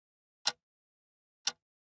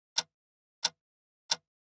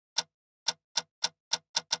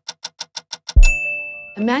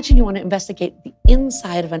Imagine you want to investigate the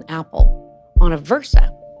inside of an apple. On a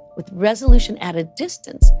Versa, with resolution at a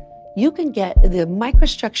distance, you can get the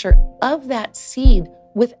microstructure of that seed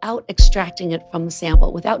without extracting it from the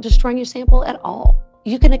sample, without destroying your sample at all.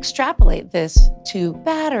 You can extrapolate this to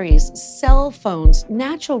batteries, cell phones,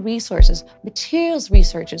 natural resources, materials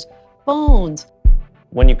researches, bones.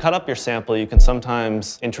 When you cut up your sample, you can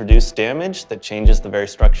sometimes introduce damage that changes the very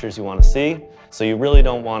structures you want to see. So you really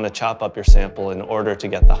don't want to chop up your sample in order to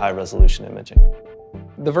get the high-resolution imaging.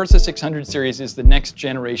 The Versa 600 series is the next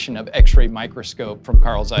generation of X-ray microscope from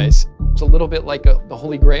Carl Zeiss. It's a little bit like the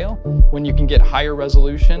Holy Grail, when you can get higher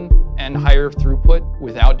resolution and higher throughput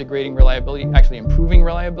without degrading reliability, actually improving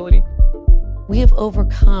reliability. We have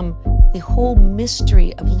overcome the whole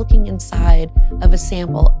mystery of looking inside of a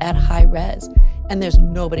sample at high res, and there's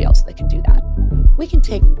nobody else that can do that. We can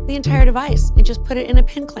take the entire device and just put it in a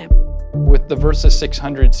pin clamp. With the Versa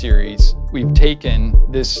 600 series, we've taken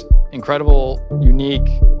this incredible, unique,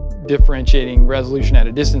 differentiating resolution at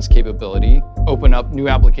a distance capability, open up new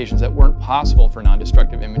applications that weren't possible for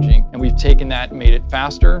non-destructive imaging, and we've taken that, made it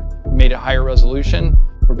faster, made it higher resolution.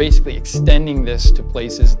 We're basically extending this to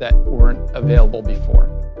places that weren't available before.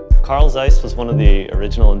 Carl Zeiss was one of the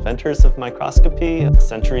original inventors of microscopy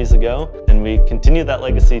centuries ago, and we continue that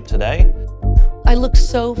legacy today. I look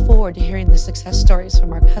so forward to hearing the success stories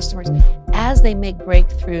from our customers as they make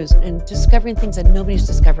breakthroughs and discovering things that nobody's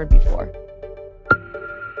discovered before.